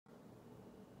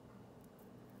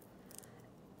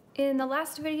In the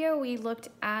last video, we looked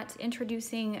at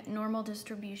introducing normal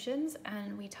distributions,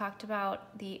 and we talked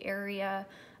about the area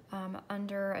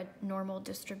under a normal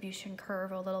distribution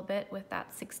curve a little bit with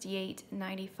that 68,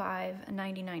 95,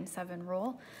 99.7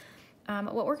 rule.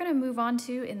 What we're going to move on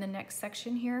to in the next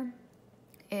section here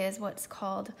is what's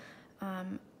called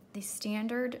the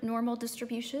standard normal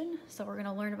distribution. So we're going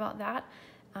to learn about that,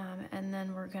 and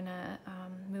then we're going to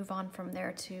move on from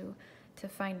there to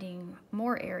finding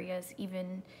more areas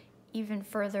even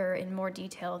further in more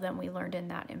detail than we learned in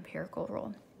that empirical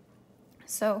rule.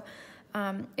 So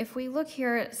if we look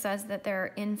here, it says that there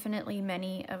are infinitely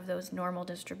many of those normal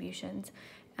distributions,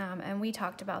 and we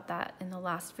talked about that in the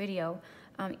last video.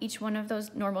 Each one of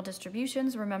those normal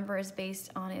distributions, remember, is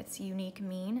based on its unique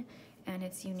mean and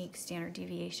its unique standard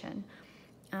deviation.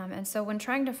 And so when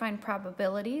trying to find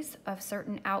probabilities of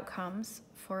certain outcomes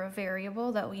for a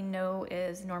variable that we know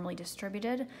is normally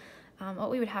distributed,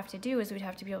 what we would have to do is we'd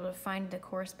have to be able to find the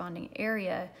corresponding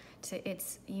area to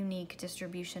its unique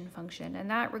distribution function, and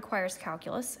that requires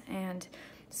calculus. And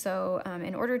so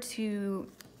in order to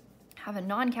have a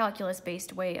non-calculus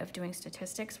based way of doing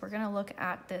statistics, we're going to look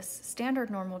at this standard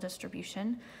normal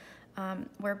distribution,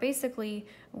 where basically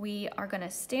we are going to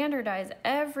standardize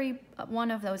every one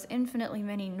of those infinitely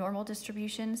many normal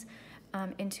distributions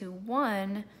into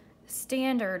one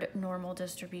standard normal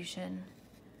distribution.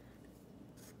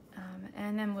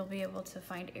 And then we'll be able to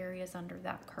find areas under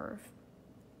that curve.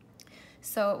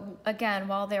 So again,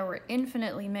 while there were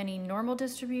infinitely many normal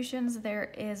distributions,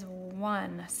 there is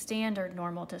one standard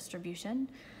normal distribution.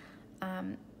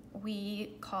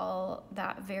 We call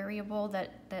that variable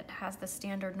that has the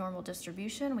standard normal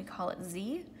distribution, we call it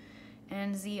z.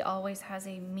 And z always has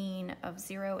a mean of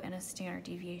 0 and a standard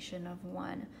deviation of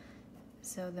 1.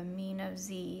 So the mean of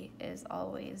z is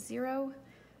always 0.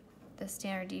 The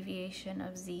standard deviation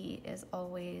of z is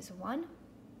always 1.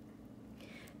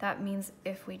 That means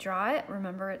if we draw it,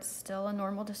 remember it's still a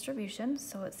normal distribution,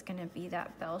 so it's going to be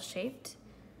that bell-shaped.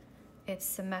 It's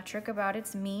symmetric about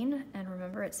its mean, and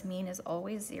remember its mean is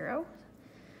always 0.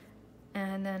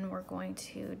 And then we're going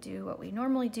to do what we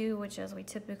normally do, which is we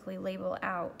typically label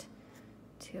out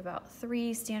to about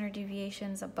 3 standard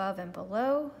deviations above and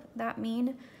below that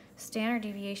mean. Standard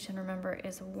deviation, remember,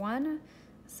 is 1.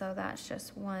 So that's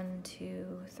just 1,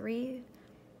 2, 3,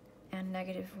 and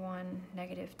 -1,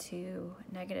 -2,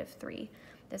 -3.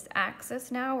 This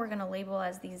axis now we're going to label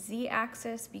as the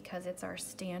z-axis because it's our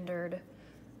standard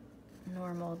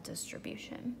normal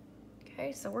distribution.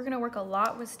 Okay, so we're going to work a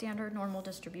lot with standard normal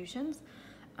distributions.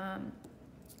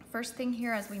 First thing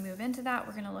here, as we move into that,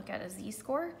 we're going to look at a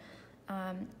z-score,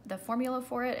 the formula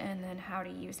for it, and then how to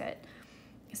use it.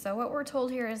 So what we're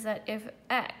told here is that if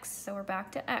x, so we're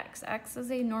back to x is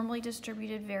a normally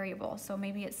distributed variable, so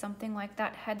maybe it's something like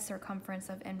that head circumference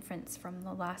of inference from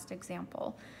the last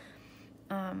example.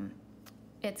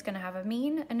 It's going to have a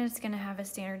mean and it's going to have a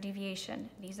standard deviation.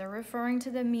 These are referring to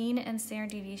the mean and standard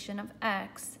deviation of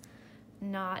x,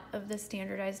 not of the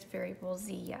standardized variable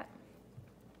z yet.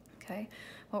 Okay,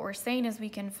 what we're saying is we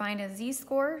can find a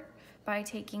z-score by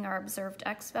taking our observed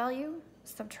x value,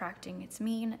 subtracting its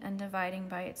mean, and dividing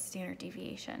by its standard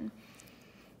deviation.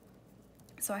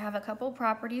 So I have a couple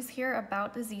properties here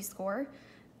about the z-score.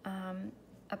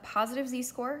 A positive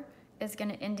z-score is going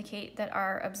to indicate that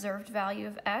our observed value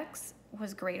of x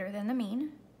was greater than the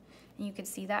mean. And you can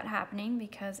see that happening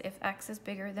because if x is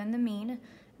bigger than the mean,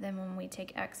 then when we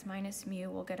take x minus mu,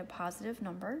 we'll get a positive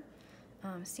number.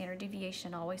 Standard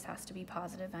deviation always has to be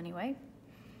positive anyway.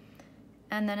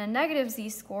 And then a negative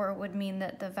z-score would mean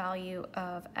that the value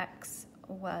of x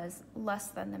was less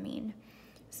than the mean.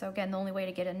 So again, the only way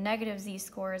to get a negative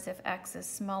z-score is if x is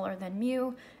smaller than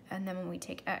mu, and then when we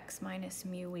take x minus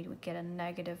mu, we would get a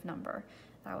negative number.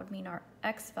 That would mean our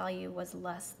x value was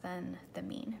less than the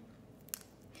mean.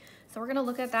 So we're going to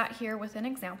look at that here with an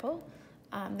example.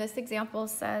 This example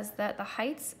says that the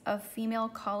heights of female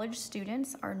college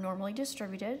students are normally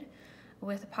distributed,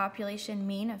 with a population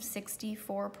mean of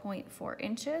 64.4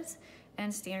 inches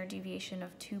and standard deviation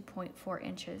of 2.4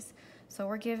 inches. So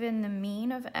we're given the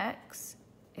mean of x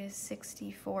is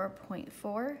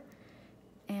 64.4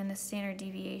 and the standard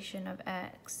deviation of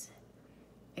x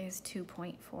is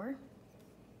 2.4.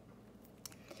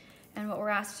 And what we're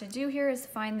asked to do here is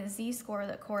find the z-score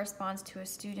that corresponds to a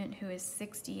student who is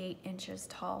 68 inches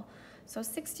tall. So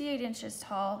 68 inches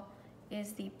tall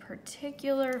is the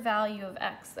particular value of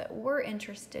x that we're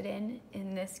interested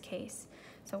in this case.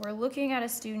 So we're looking at a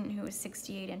student who is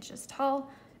 68 inches tall,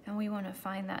 and we want to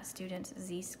find that student's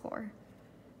z-score.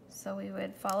 So we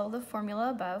would follow the formula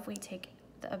above. We take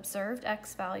the observed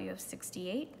x value of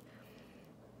 68,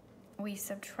 we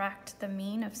subtract the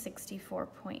mean of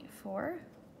 64.4.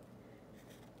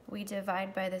 We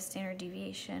divide by the standard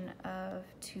deviation of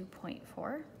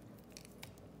 2.4.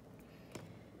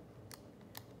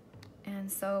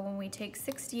 And so when we take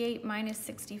 68 minus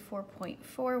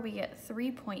 64.4, we get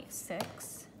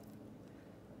 3.6.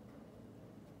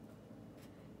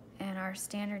 And our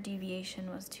standard deviation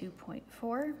was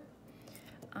 2.4.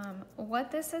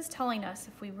 What this is telling us,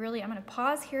 if we really, I'm going to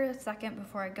pause here a second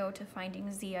before I go to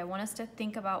finding z. I want us to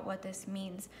think about what this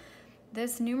means.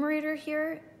 This numerator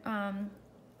here,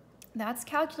 that's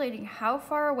calculating how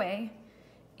far away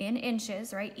in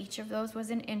inches, right? Each of those was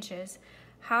in inches.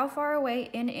 How far away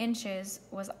in inches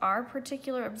was our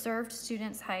particular observed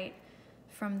student's height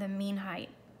from the mean height?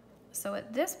 So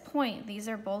at this point, these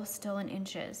are both still in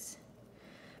inches.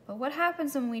 But what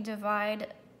happens when we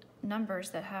divide numbers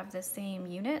that have the same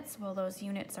units? Well, those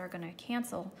units are going to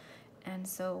cancel. And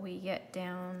so we get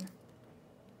down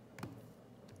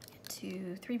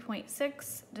to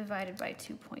 3.6 divided by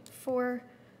 2.4.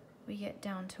 We get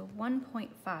down to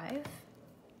 1.5.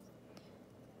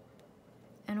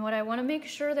 And what I want to make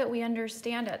sure that we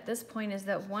understand at this point is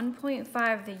that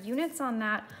 1.5, the units on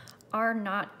that are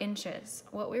not inches.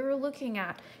 What we were looking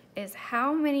at is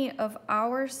how many of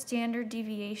our standard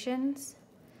deviations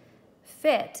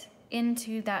fit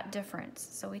into that difference.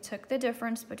 So we took the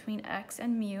difference between x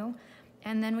and mu,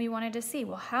 and then we wanted to see,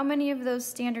 well, how many of those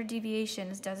standard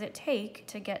deviations does it take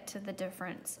to get to the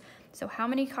difference? So how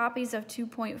many copies of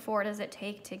 2.4 does it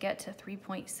take to get to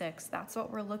 3.6? That's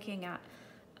what we're looking at.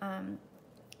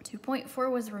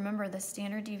 2.4 was, remember, the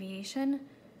standard deviation.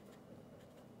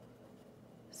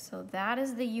 So that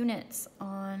is the units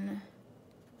on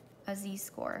a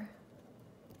z-score,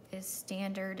 is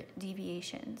standard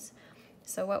deviations.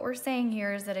 So what we're saying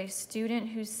here is that a student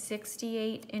who's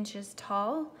 68 inches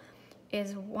tall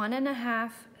is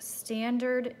 1.5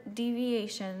 standard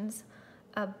deviations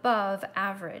above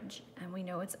average. And we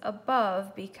know it's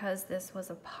above because this was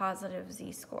a positive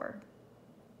z-score.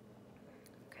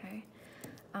 Okay.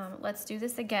 Let's do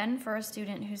this again for a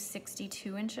student who's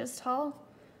 62 inches tall.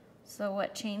 So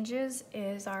what changes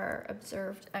is our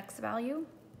observed x value.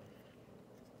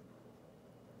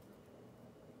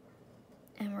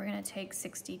 And we're going to take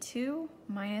 62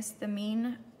 minus the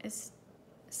mean is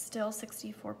still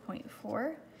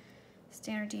 64.4.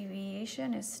 Standard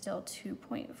deviation is still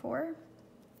 2.4.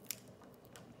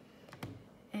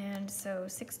 And so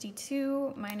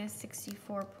 62 minus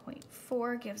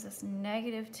 64.4 gives us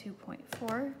negative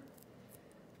 2.4.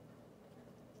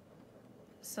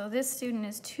 So this student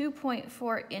is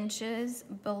 2.4 inches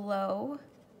below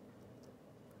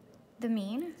the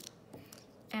mean.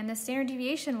 And the standard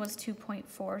deviation was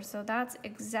 2.4, so that's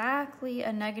exactly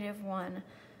a -1,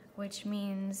 which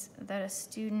means that a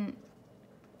student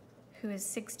who is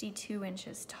 62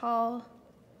 inches tall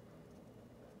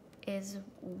is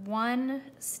 1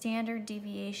 standard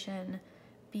deviation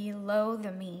below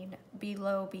the mean,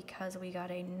 below because we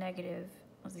got a negative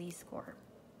z-score.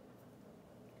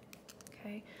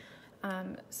 Okay,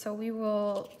 so we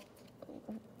will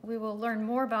learn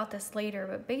more about this later,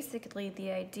 but basically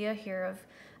the idea here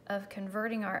of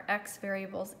converting our x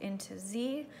variables into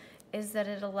z is that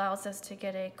it allows us to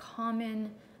get a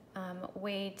common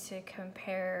way to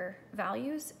compare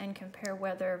values and compare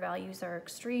whether values are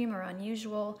extreme or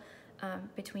unusual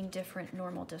between different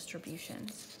normal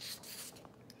distributions.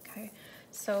 Okay,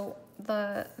 so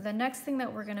the next thing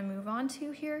that we're going to move on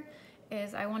to here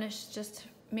is I want to just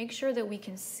make sure that we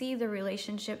can see the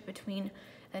relationship between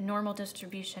the normal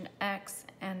distribution x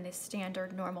and the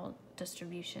standard normal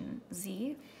distribution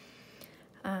z.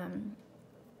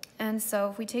 And so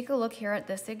if we take a look here at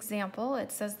this example,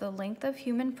 it says the length of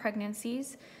human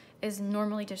pregnancies is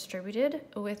normally distributed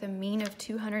with a mean of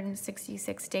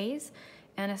 266 days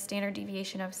and a standard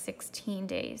deviation of 16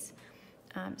 days.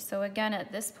 So again,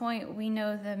 at this point, we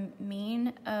know the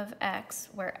mean of x,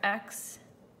 where x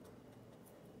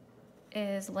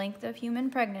is length of human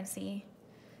pregnancy.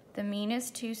 The mean is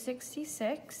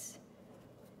 266,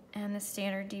 and the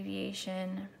standard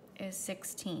deviation is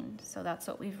 16. So that's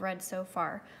what we've read so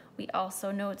far. We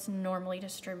also know it's normally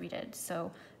distributed.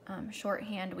 So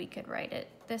shorthand, we could write it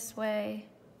this way.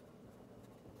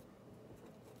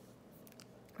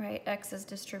 Right, x is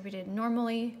distributed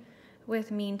normally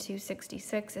with mean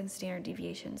 266 and standard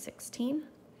deviation 16.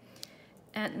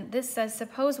 And this says,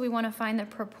 suppose we want to find the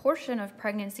proportion of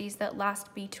pregnancies that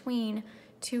last between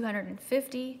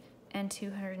 250 and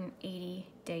 280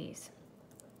 days.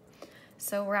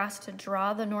 So we're asked to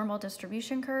draw the normal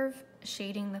distribution curve,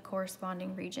 shading the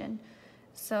corresponding region.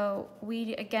 So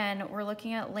we're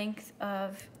looking at length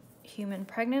of human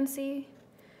pregnancy.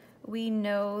 We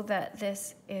know that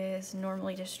this is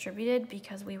normally distributed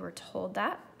because we were told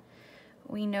that.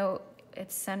 We know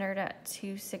it's centered at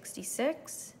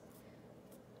 266.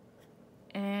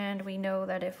 And we know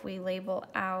that if we label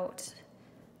out,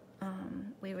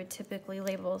 we would typically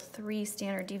label 3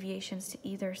 standard deviations to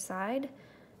either side.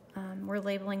 We're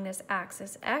labeling this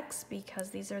axis X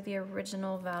because these are the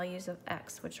original values of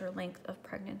X, which are length of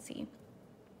pregnancy.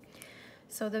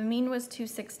 So the mean was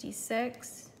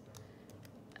 266.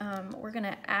 We're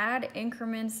gonna add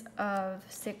increments of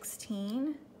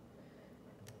 16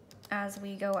 as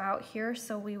we go out here.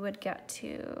 So we would get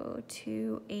to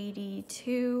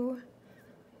 282,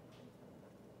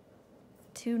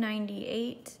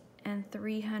 298, and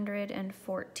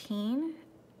 314.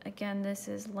 Again, this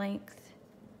is length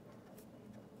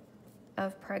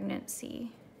of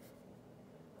pregnancy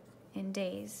in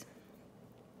days.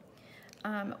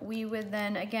 We would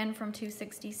then, again, from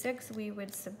 266, we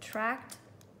would subtract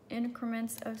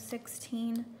increments of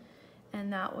 16,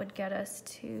 and that would get us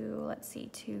to, let's see,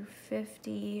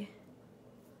 250,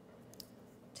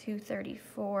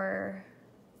 234,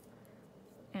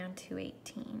 and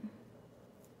 218.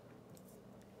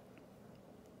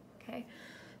 Okay,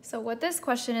 so what this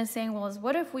question is saying, well, is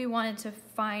what if we wanted to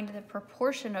find the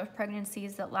proportion of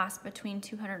pregnancies that last between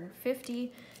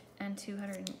 250 and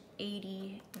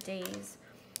 280 days?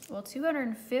 Well,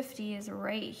 250 is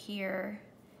right here,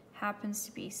 happens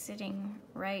to be sitting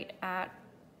right at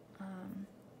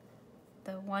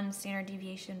the 1 standard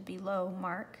deviation below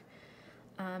mark.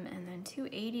 And then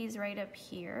 280 is right up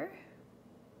here.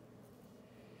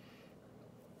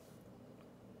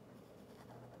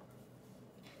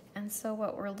 And so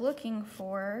what we're looking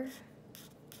for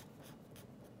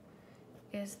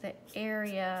is the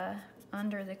area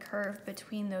under the curve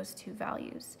between those 2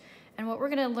 values. And what we're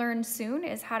gonna learn soon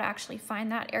is how to actually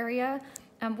find that area.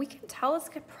 We can tell it's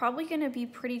probably gonna be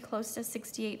pretty close to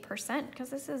 68% because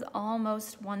this is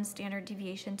almost 1 standard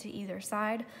deviation to either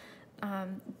side,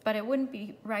 but it wouldn't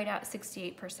be right at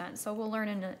 68%. So we'll learn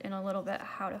in a little bit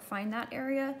how to find that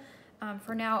area.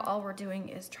 For now, all we're doing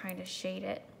is trying to shade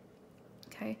it.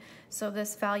 Okay, so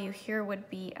this value here would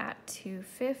be at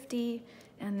 250,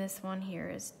 and this one here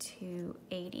is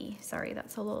 280. Sorry,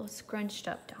 that's a little scrunched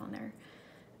up down there.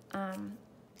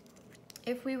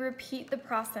 If we repeat the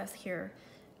process here,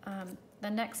 the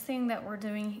next thing that we're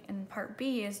doing in part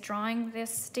B is drawing this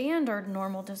standard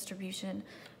normal distribution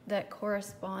that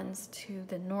corresponds to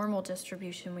the normal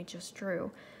distribution we just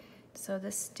drew. So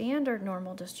the standard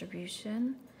normal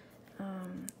distribution,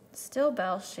 still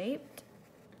bell-shaped,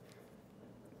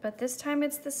 but this time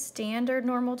it's the standard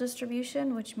normal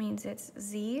distribution, which means it's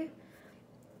Z.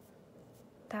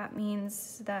 That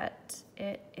means that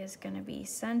it is going to be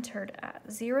centered at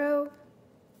 0.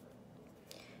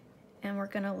 And we're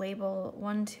going to label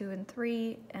 1, 2, and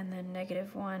 3, and then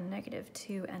 -1,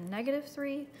 -2, and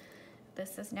 -3.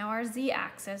 This is now our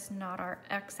Z-axis, not our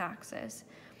X-axis.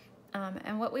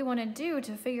 And what we want to do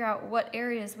to figure out what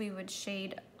areas we would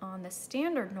shade on the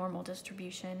standard normal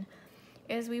distribution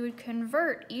is we would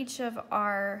convert each of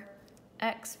our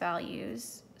X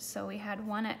values. So we had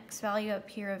one X value up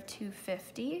here of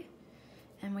 250,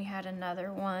 and we had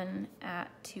another one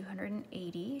at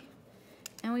 280,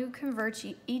 and we would convert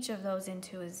each of those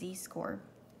into a Z-score.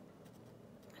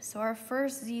 So our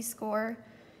first Z-score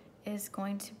is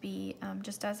going to be,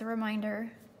 just as a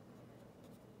reminder,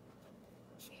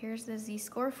 here's the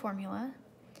Z-score formula.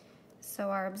 So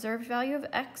our observed value of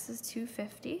X is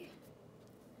 250.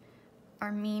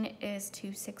 Our mean is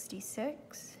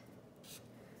 266.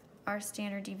 Our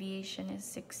standard deviation is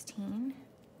 16.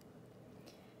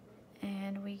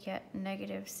 And we get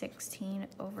 -16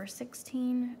 over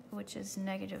 16, which is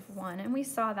 -1. And we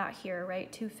saw that here,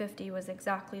 right? 250 was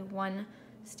exactly 1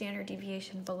 standard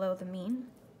deviation below the mean.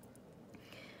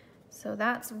 So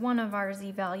that's one of our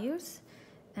Z values.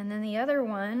 And then the other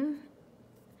one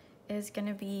is going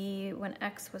to be when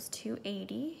X was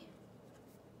 280.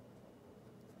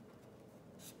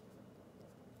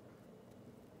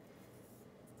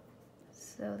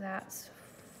 So that's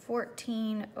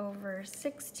 14 over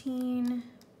 16,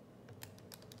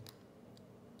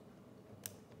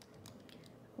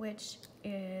 which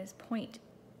is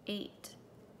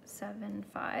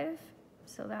 0.875.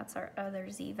 So that's our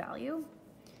other Z value.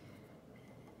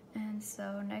 And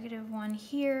so -1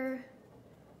 here,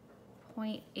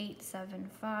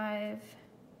 0.875.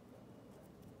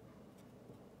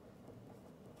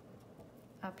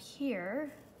 Up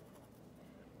here.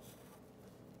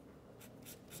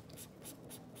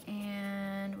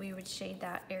 And we would shade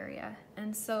that area.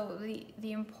 And so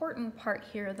the important part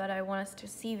here that I want us to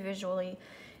see visually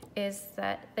is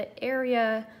that the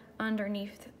area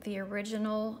underneath the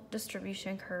original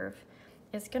distribution curve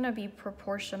is going to be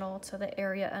proportional to the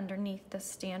area underneath the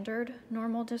standard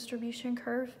normal distribution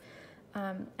curve.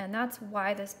 And that's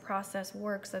why this process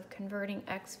works of converting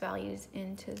X values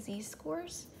into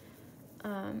Z-scores,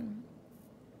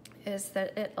 is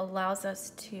that it allows us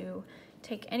to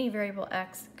take any variable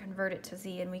X, convert it to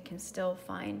Z, and we can still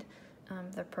find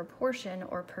the proportion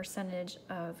or percentage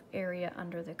of area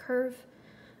under the curve,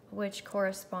 which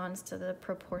corresponds to the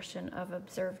proportion of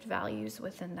observed values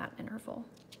within that interval.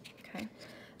 Okay,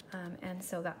 and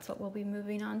so that's what we'll be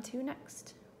moving on to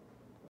next.